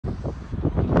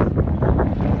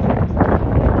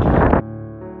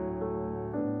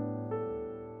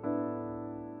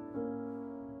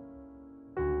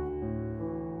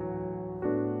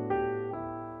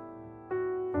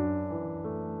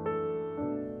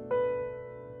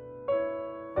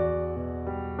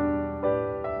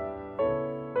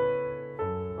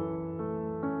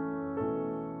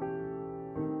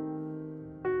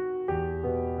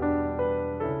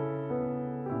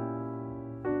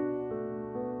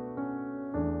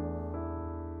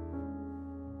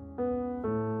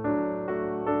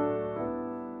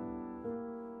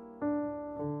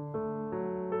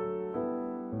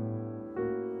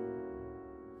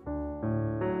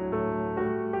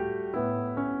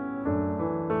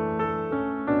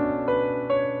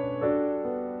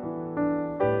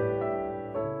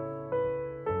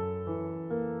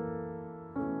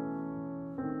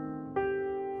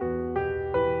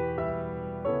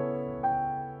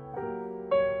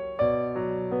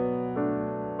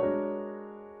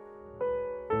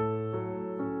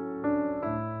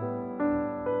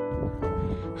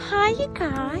Hi, you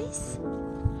guys.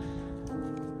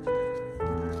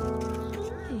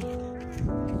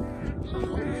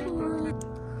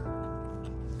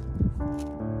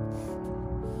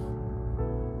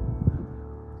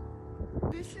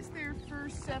 This is their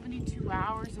first 72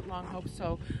 hours at Longhopes,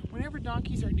 so whenever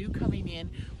donkeys are new coming in,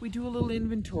 we do a little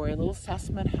inventory, a little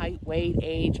assessment, height, weight,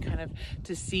 age, kind of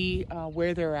to see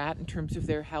where they're at in terms of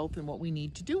their health and what we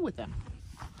need to do with them.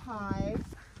 Hi.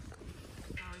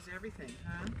 How is everything,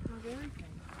 huh? How's everything?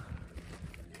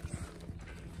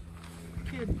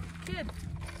 Kid.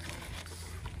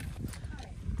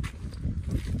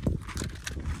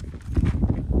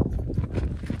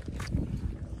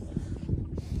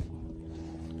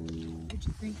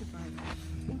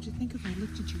 What would you think if I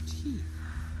looked at your teeth?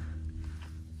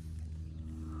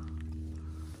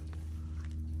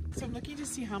 So I'm looking to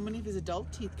see how many of his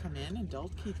adult teeth come in.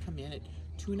 Adult teeth come in at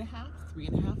 2.5,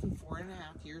 3.5, and 4.5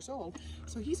 years old.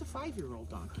 So he's a 5-year-old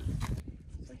donkey.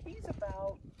 So he's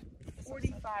about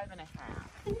 45.5.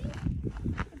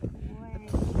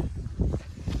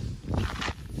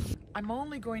 I'm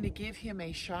only going to give him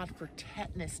a shot for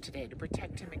tetanus today to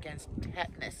protect him against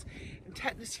tetanus. And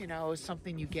tetanus, you know, is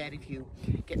something you get if you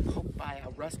get poked by a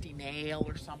rusty nail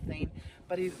or something.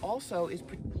 But it also is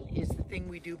the thing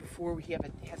we do before he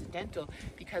has a dental,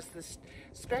 because the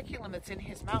speculum that's in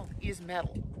his mouth is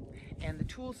metal. And the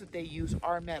tools that they use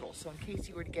are metal. So in case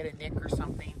he were to get a nick or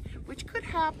something, which could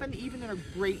happen even in a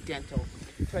great dental.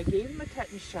 So I gave him a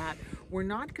tetanus shot. We're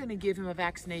not going to give him a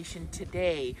vaccination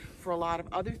today for a lot of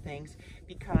other things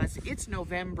because it's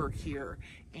November here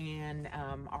and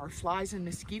our flies and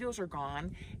mosquitoes are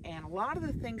gone, and a lot of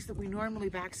the things that we normally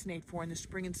vaccinate for in the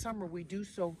spring and summer, we do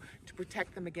so to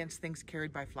protect them against things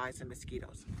carried by flies and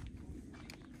mosquitoes.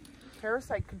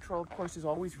 Parasite control, of course, is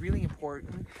always really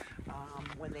important.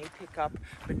 When they pick up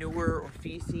manure or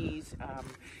feces,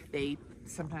 they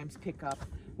sometimes pick up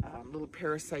little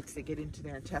parasites that get into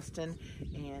their intestine,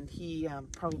 and he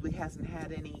probably hasn't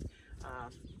had any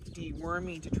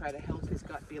deworming to try to help his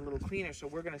gut be a little cleaner, so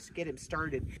we're going to get him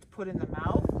started. Put in the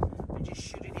mouth and just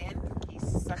shoot it in. He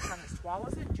sucks on and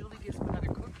swallows it. Julie gives him another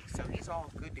cookie, so he's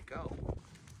all good to go.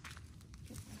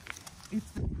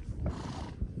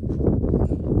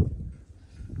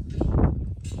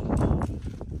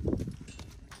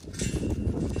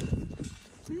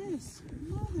 This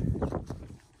mother.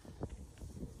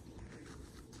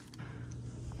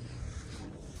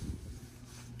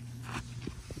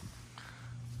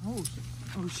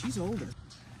 Oh, she's older.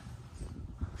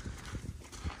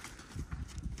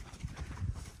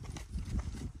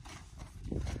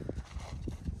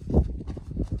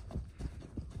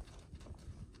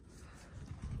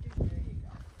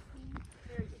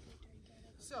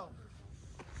 So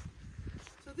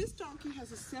this donkey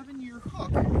has a 7-year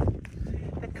hook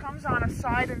that comes on a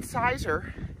side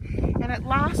incisor, and it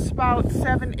lasts about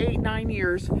 7, 8, 9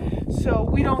 years. So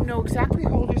we don't know exactly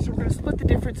how old he is, so we're going to split the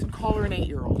difference and call her an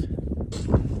 8-year-old.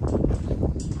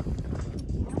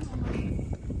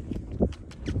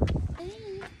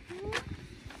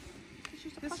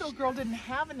 This little girl didn't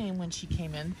have a name when she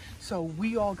came in, so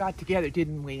we all got together,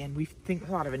 didn't we? And we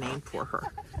thought of a name for her.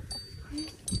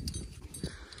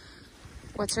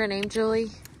 What's her name, Julie?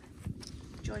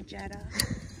 Georgetta,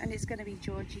 and it's going to be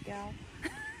Georgie girl.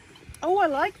 Oh, I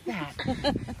like that.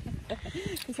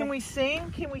 Can we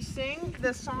sing? Can we sing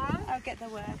the song? I'll get the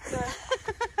words.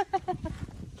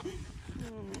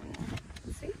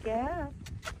 Sweet girl.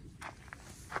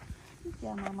 Sweet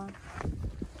girl, Mama.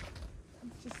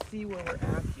 Let's just see where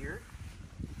we're at here.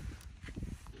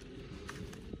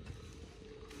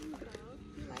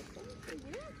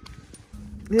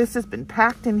 This has been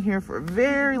packed in here for a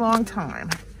very long time,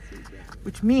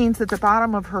 which means that the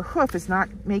bottom of her hoof is not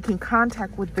making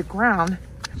contact with the ground.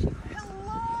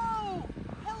 Hello!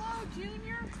 Hello,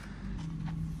 Junior!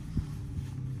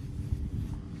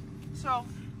 So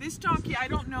this donkey, I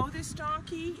don't know this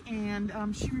donkey, and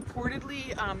she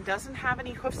reportedly doesn't have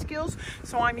any hoof skills,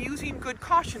 so I'm using good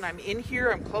caution. I'm in here,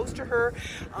 I'm close to her,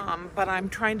 but I'm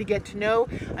trying to get to know.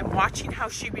 I'm watching how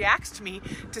she reacts to me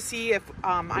to see if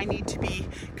I need to be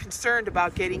concerned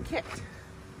about getting kicked.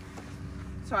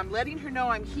 So I'm letting her know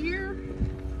I'm here,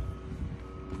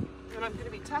 and I'm going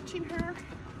to be touching her.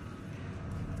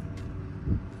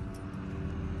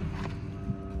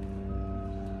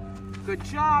 Good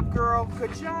job, girl.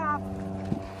 Good job.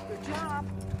 Good job.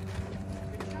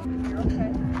 Good job. You're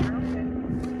okay. You're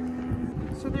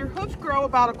okay. So their hoofs grow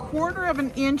about 1/4 of an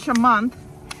inch a month,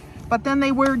 but then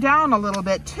they wear down a little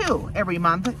bit too every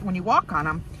month when you walk on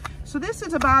them. So this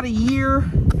is about a year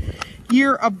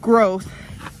of growth.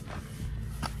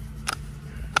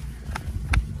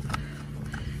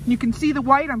 You can see the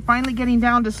white. I'm finally getting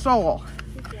down to sole.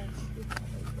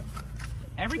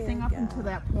 Everything up until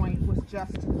that point was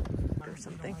just or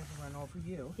something. Run over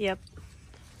you. Yep.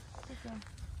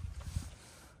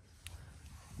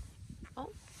 Oh,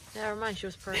 never mind. She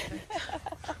was perfect.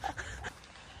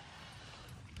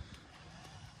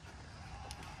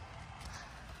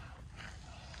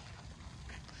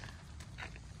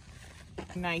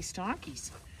 Nice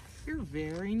donkeys. You're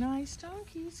very nice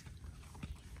donkeys.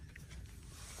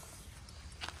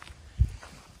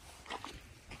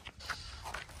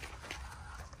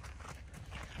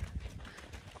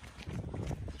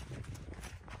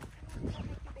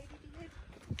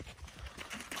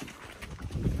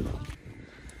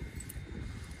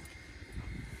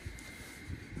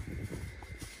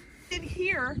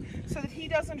 Here so that he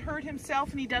doesn't hurt himself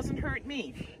and he doesn't hurt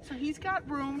me. So he's got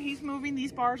room, he's moving,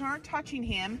 these bars aren't touching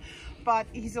him, but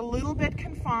he's a little bit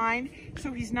confined,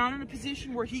 so he's not in a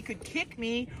position where he could kick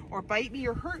me or bite me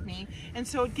or hurt me. And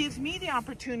so it gives me the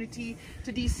opportunity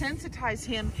to desensitize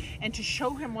him and to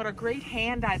show him what a great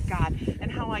hand I've got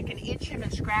and how I can itch him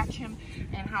and scratch him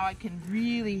and how I can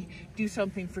really do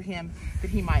something for him that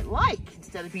he might like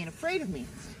instead of being afraid of me.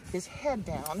 His head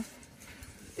down.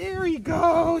 There he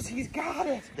goes, he's got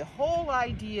it. The whole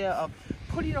idea of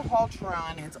putting a halter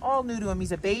on, and it's all new to him.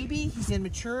 He's a baby, he's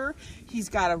immature, he's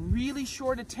got a really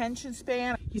short attention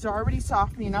span. He's already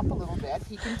softening up a little bit.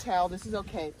 He can tell this is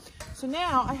okay. So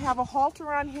now I have a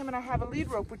halter on him and I have a lead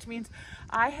rope, which means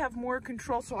I have more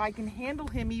control so I can handle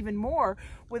him even more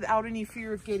without any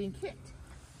fear of getting kicked.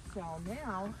 So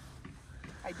now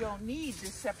I don't need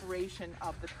this separation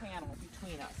of the panel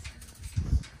between us.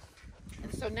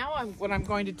 And so now what I'm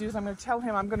going to do is I'm going to tell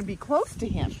him I'm going to be close to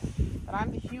him. That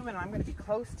I'm the human, I'm going to be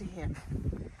close to him.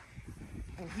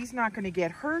 And he's not going to get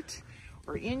hurt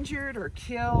or injured or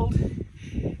killed.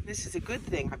 This is a good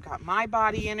thing. I've got my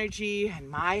body energy and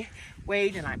my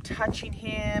weight and I'm touching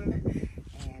him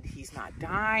and he's not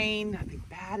dying. Nothing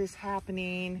bad is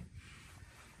happening.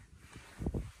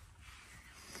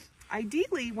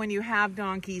 Ideally, when you have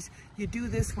donkeys, you do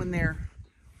this when they're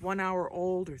 1 hour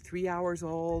old or 3 hours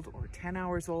old or 10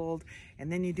 hours old,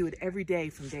 and then you do it every day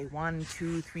from day 1,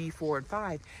 2, 3, 4, and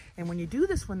 5. And when you do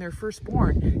this when they're first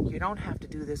born, you don't have to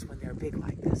do this when they're big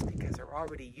like this because they're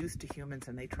already used to humans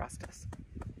and they trust us.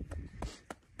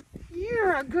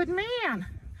 You're a good man.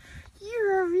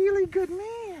 You're a really good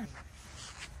man.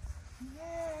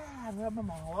 Yeah, rub them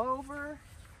all over.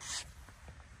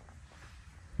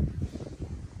 Yeah,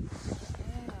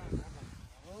 rub them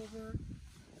all over.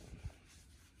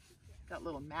 Got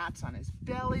little mats on his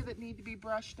belly that need to be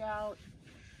brushed out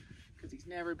because he's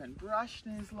never been brushed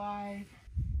in his life.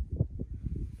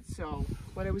 So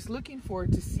what I was looking for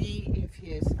to see if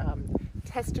his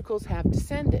testicles have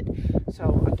descended.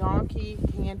 So a donkey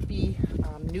can't be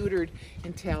neutered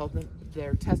until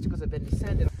their testicles have been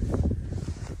descended.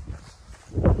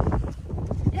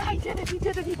 Yeah, he did it, he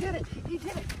did it, he did it, he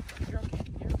did it. You're okay.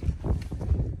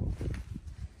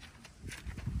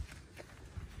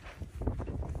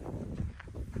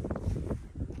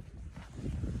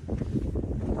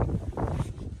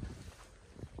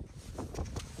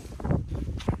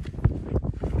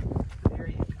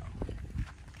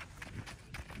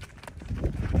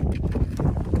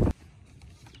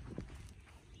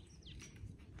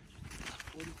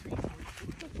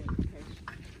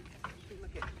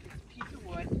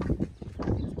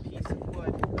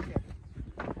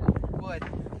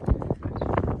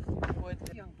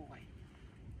 Young boy.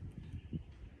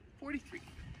 43.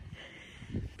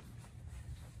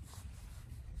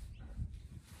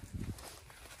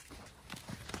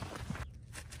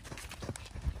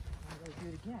 I'm going to do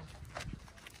it again.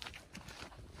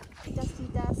 Dusty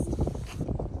dust.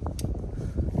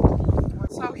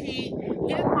 So he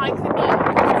didn't like the needle.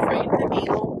 He was afraid of the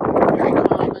needle. Very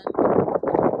common.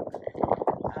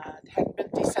 Hadn't been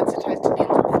desensitized to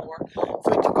needles before. So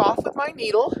he took off with my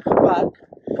needle, but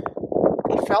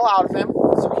it fell out of him,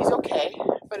 so he's okay,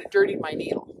 but it dirtied my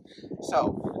needle.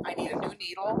 So I need a new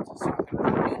needle, so I'm going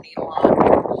to put a new needle on so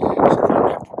that I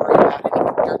don't have to worry about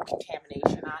any dirt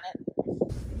contamination on it.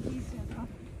 He said, huh?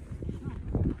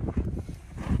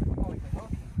 Oh, he said,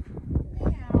 okay.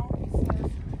 Now, he says,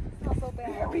 it's not so bad.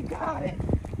 There, we got it.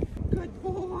 Good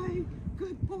boy.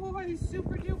 Good boy.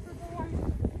 Super duper boy.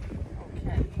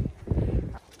 Okay.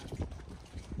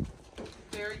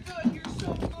 Very good. You're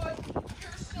so good.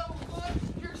 You're so good.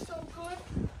 You're so good.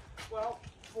 Well,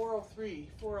 403.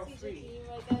 403.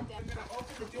 I'm going to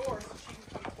open the door so she can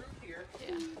come through here.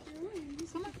 Yeah.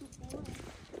 Come on. Good boy.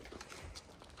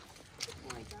 Good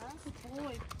boy, guys. Good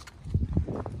boy.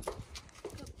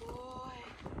 Good boy.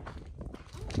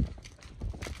 Come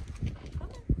on.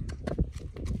 Come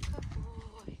on.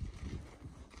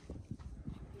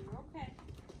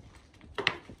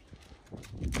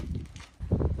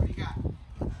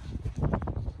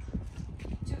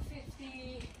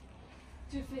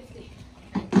 250.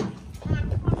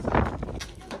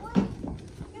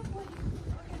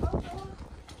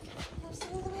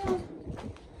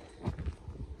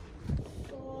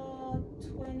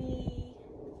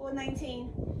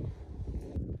 $4.19.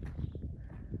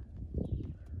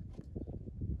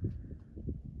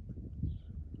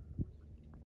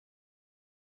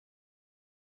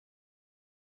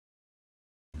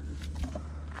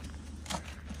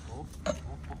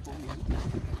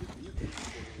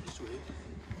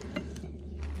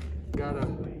 Gotta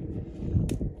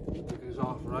take this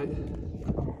off, right?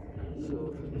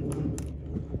 So,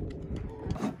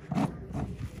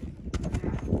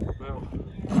 well,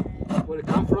 where it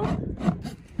come from?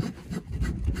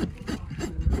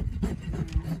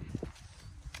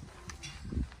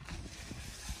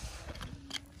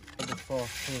 The far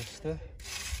first,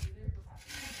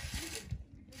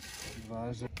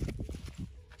 advisor.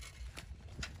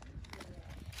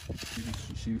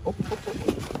 Oh.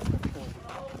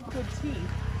 Good teeth.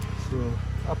 So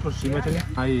approximately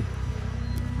I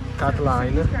cut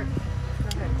line.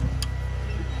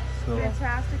 So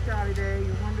Fantastic, Darby Day.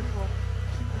 You're wonderful.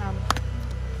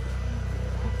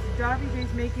 Darby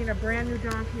Day's making a brand new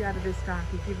donkey out of this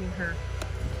donkey, giving her.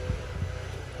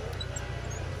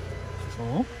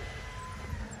 oh,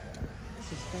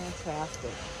 This is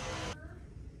fantastic.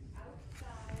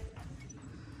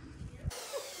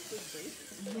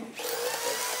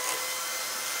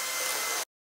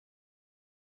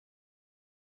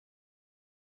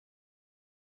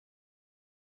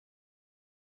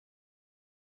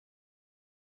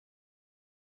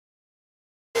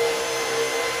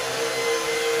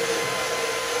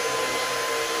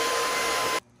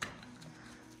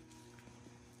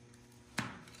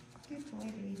 Good boy,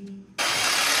 baby.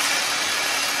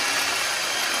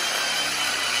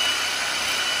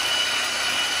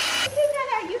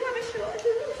 You have a short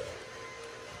hoof.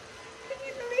 Can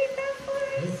you believe that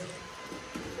for us?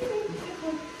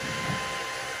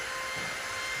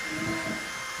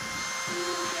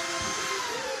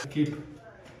 keep.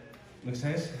 Make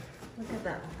sense? Look at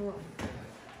that hoof.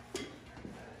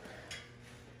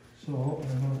 So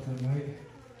I'm gonna my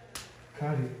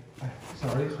carry.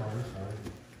 Sorry.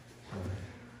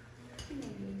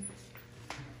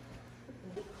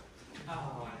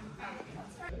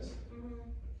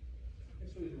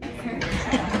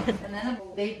 And then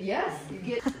yes, you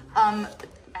get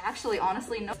actually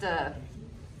honestly no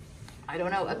I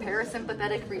don't know, a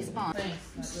parasympathetic response. Thanks.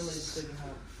 That really is big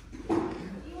help.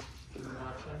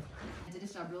 I did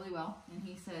his job really well, and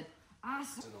he said,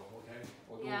 awesome. Okay.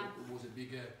 Although Yeah. it was a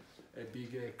big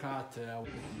cut.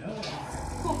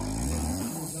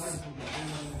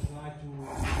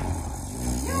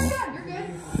 Yeah, you're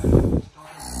good.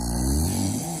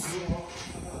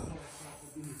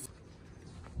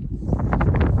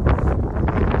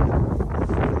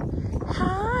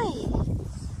 Hi.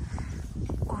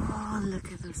 Oh,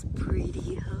 look at those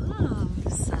pretty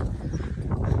hooves.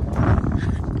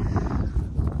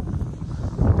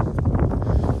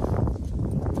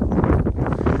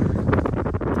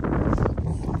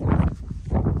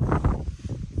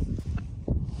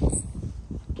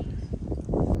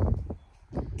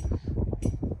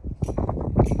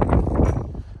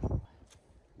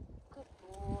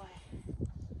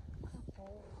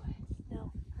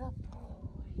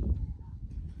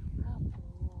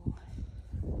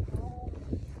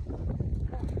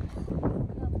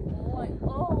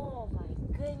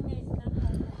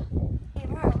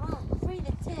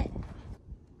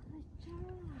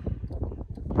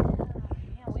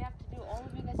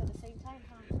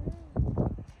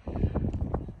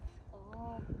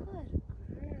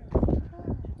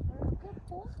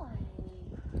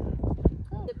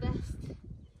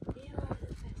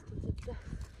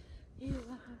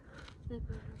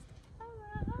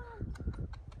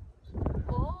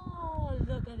 Oh,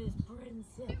 look at his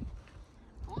princess.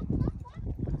 What?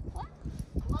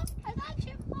 I got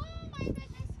you. Oh my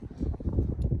goodness.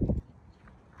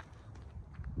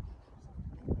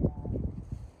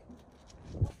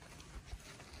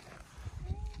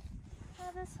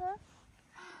 How this hook?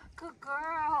 Good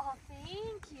girl.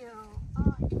 Thank you.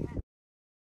 Oh, yeah.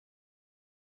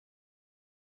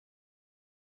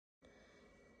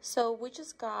 So we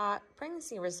just got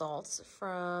pregnancy results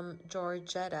from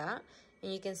Georgetta,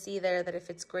 and you can see there that if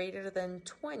it's greater than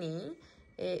 20,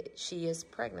 she is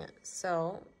pregnant.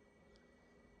 So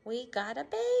we got a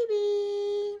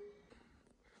baby.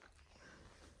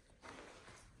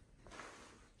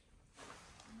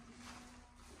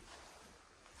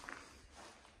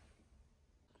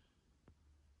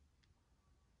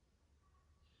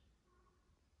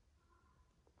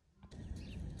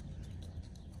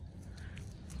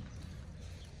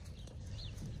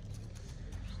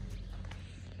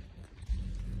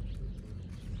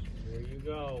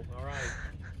 go. All right.